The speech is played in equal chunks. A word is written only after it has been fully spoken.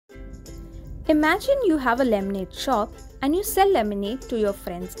Imagine you have a lemonade shop and you sell lemonade to your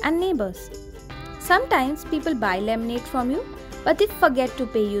friends and neighbors. Sometimes people buy lemonade from you, but they forget to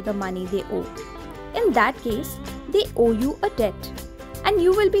pay you the money they owe. In that case, they owe you a debt, and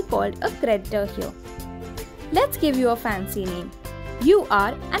you will be called a creditor here. Let's give you a fancy name. You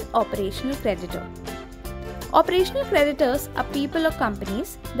are an operational creditor. Operational creditors are people or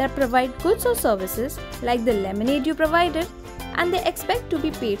companies that provide goods or services like the lemonade you provided, and they expect to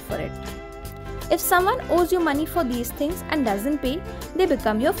be paid for it. If someone owes you money for these things and doesn't pay, they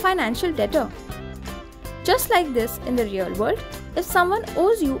become your financial debtor. Just like this in the real world, if someone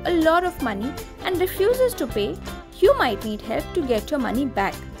owes you a lot of money and refuses to pay, you might need help to get your money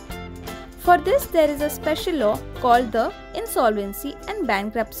back. For this, there is a special law called the Insolvency and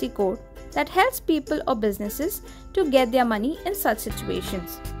Bankruptcy Code that helps people or businesses to get their money in such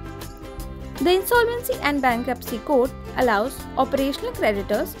situations. The Insolvency and Bankruptcy Code allows operational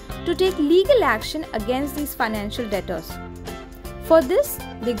creditors to take legal action against these financial debtors. For this,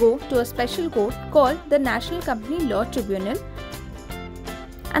 they go to a special court called the National Company Law Tribunal,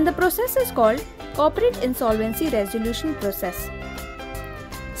 and the process is called Corporate Insolvency Resolution Process.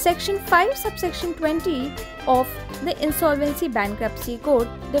 Section 5 subsection 20 of the Insolvency Bankruptcy Code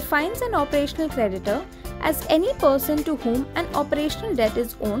defines an operational creditor as any person to whom an operational debt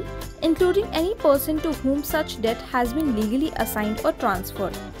is owed, including any person to whom such debt has been legally assigned or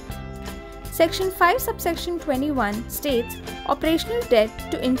transferred. Section 5 subsection 21 states operational debt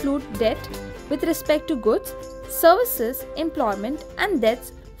to include debt with respect to goods, services, employment, and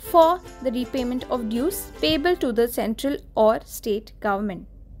debts for the repayment of dues payable to the central or state government.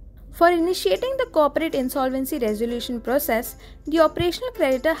 For initiating the corporate insolvency resolution process, the operational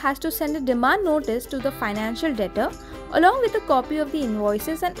creditor has to send a demand notice to the financial debtor along with a copy of the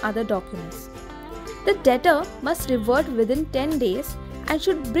invoices and other documents. The debtor must revert within 10 days and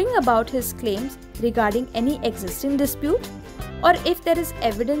should bring about his claims regarding any existing dispute, or if there is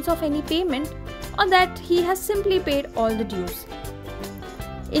evidence of any payment, or that he has simply paid all the dues.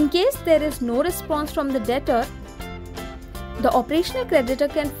 In case there is no response from the debtor, the operational creditor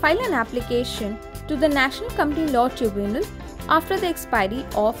can file an application to the National Company Law Tribunal after the expiry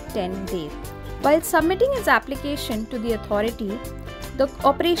of 10 days. While submitting his application to the authority, the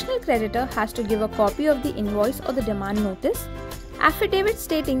operational creditor has to give a copy of the invoice or the demand notice, affidavit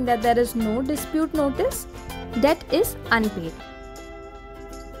stating that there is no dispute notice, debt is unpaid.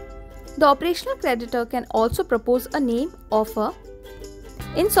 The operational creditor can also propose a name of a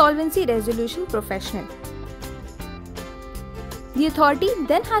insolvency resolution professional. The authority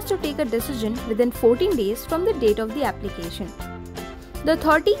then has to take a decision within 14 days from the date of the application. The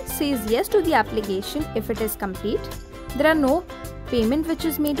authority says yes to the application if it is complete, there are no payment which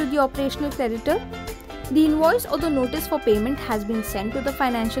is made to the operational creditor, the invoice or the notice for payment has been sent to the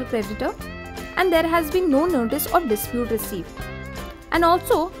financial creditor, and there has been no notice of dispute received. And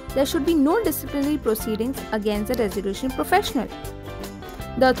also, there should be no disciplinary proceedings against the resolution professional.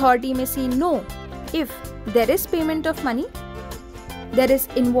 The authority may say no if there is payment of money, there is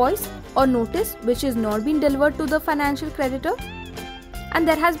invoice or notice which is not been delivered to the financial creditor, and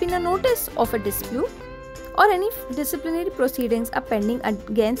there has been a notice of a dispute, or any disciplinary proceedings are pending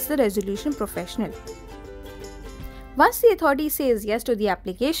against the resolution professional. Once the authority says yes to the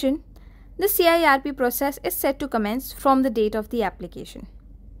application, the CIRP process is set to commence from the date of the application.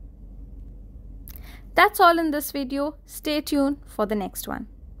 That's all in this video. Stay tuned for the next one.